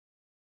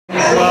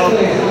Well,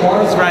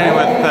 I was running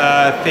with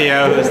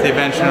Theo, who's the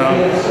eventual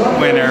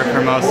winner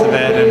for most of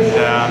it, and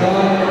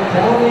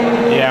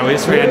yeah, we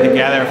just ran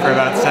together for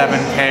about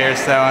 7K or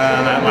so,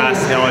 and on that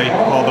last hill he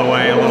pulled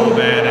away a little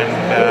bit, and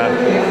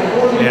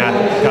yeah,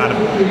 got a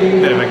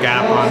bit of a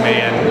gap on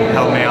me and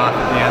held me off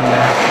at the end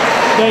there.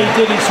 Yeah, he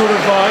did. He sort of,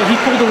 he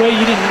pulled away,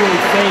 you didn't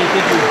really fade,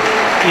 did you?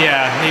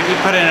 Yeah, he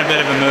put in a bit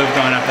of a move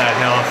going up that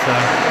hill, so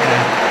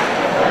yeah.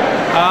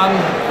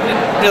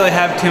 Didn't really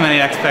have too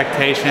many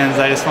expectations.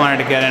 I just wanted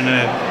to get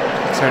into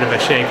sort of a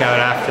shakeout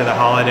after the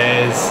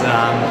holidays,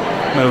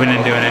 moving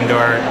into an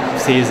indoor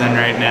season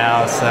right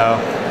now,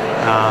 so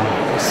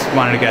just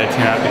wanted to get a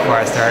tune-up before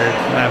I started.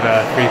 I have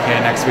a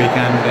 3K next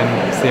weekend in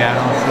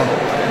Seattle. So.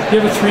 You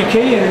have a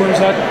 3K, and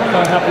where's that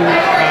happening?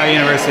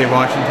 University of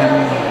Washington.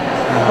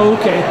 Oh,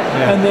 okay.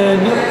 Yeah. And then,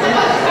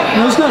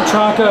 isn't that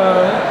track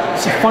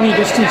it's a funny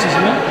distance,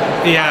 isn't it?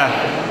 Yeah,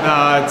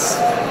 it's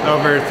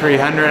over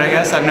 300, I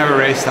guess. I've never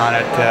raced on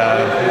it,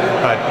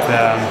 but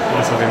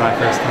this will be my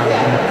first time.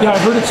 Yeah, I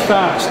heard it's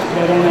fast,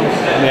 but I don't know.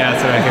 Yeah,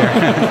 that's what I hear.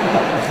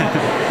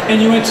 And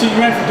you ran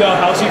for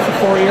Dalhousie for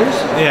 4 years?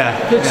 Yeah.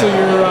 Good, so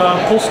you're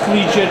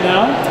post-collegiate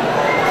now?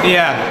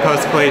 Yeah,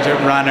 post-collegiate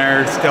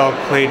runner, still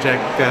collegiate.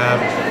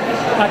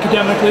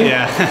 Academically?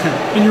 Yeah.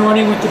 And you're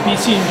running with the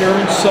BC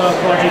Endurance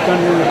project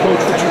under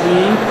Coach Richard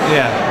Lee?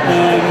 Yeah.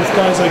 And with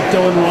guys like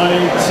Dylan White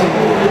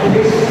and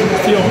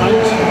Theo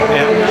Hunt?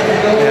 Yeah.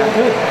 Yeah.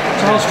 Good.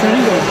 So how's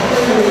training going?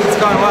 It's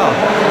going well.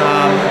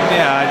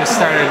 Yeah, I just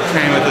started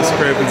training with this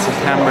group in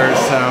September,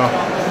 so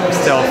I'm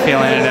still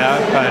feeling it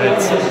out, but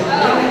it's a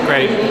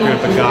great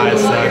group of guys,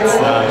 so it's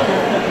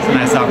a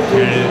nice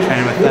opportunity to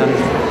train with them.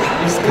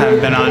 Just kind of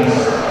been on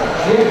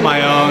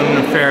my own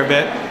a fair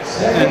bit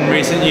in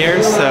recent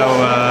years, so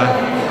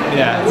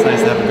yeah, it's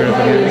nice to have a group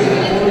here.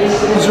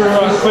 Was there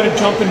quite a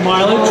jump in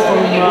mileage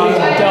from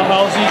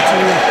Dalhousie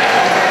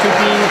to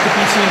being with the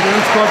BC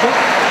Endurance Project?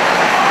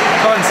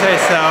 I wouldn't say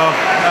so.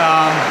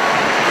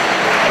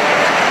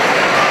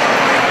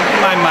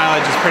 My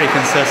mileage is pretty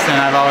consistent.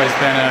 I've always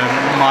been a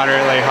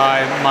moderately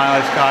high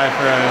mileage guy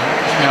for a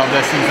middle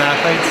distance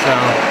athlete, so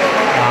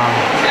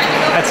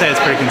I'd say it's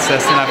pretty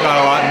consistent. I've got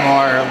a lot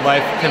more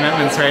life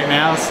commitments right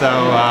now, so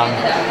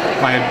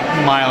my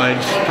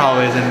mileage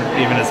probably isn't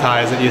even as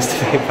high as it used to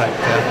be, but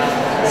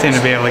seem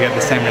to be able to get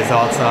the same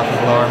results off of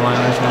lower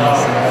mileage now.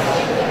 So.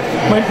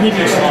 Might need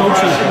to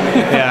coaching.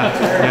 Yeah,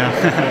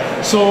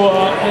 yeah. So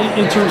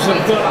in terms of,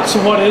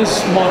 so what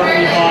is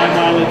moderately high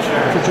mileage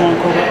for John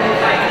Corbit?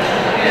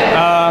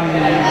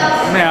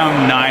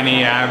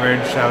 90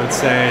 average, I would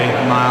say,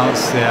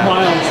 miles. Yeah.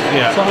 Miles?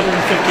 Yeah. So 150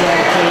 K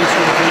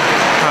sort of thing?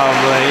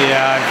 Probably,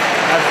 yeah.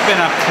 I've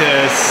been up to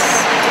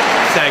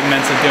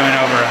segments of doing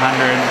over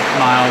 100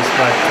 miles,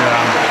 but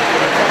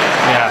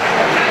yeah,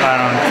 I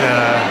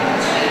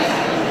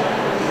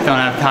don't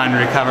have time to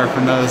recover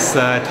from those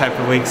type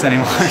of weeks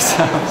anymore.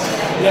 So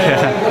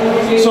yeah.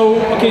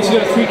 So okay, so you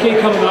got a 3K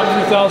coming up,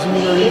 3,000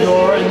 meter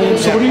indoor, and then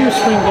so what are your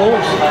spring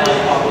goals?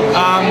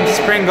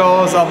 Spring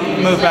goals, I'll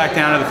move back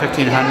down to the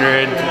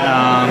 1500.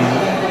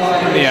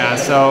 Yeah,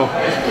 so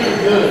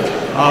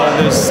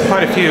there's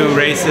quite a few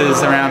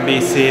races around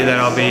BC that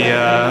I'll be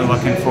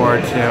looking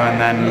forward to, and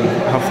then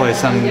hopefully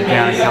some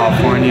down in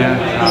California.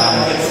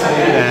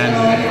 And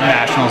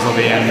Nationals will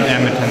be in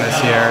Edmonton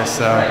this year,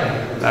 so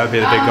that would be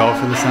the big goal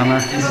for the summer.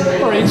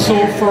 All right, so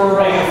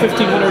for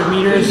 1,500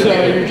 meters,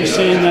 you're just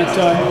saying that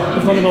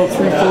you've run about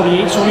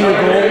 3:48. So what are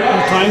your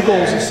time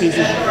goals this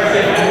season?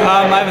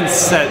 I haven't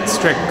set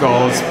strict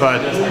goals,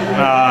 but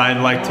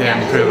I'd like to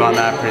improve on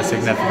that pretty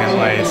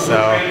significantly. So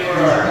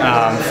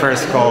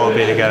first goal will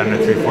be to get under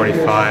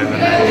 3:45,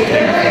 and then take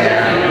it from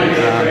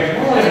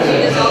there.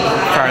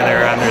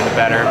 Farther under the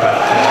better, but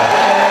yeah.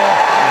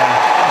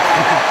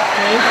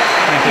 Okay.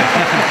 Thank you.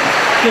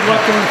 Good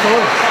luck going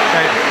forward.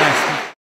 Great, thanks.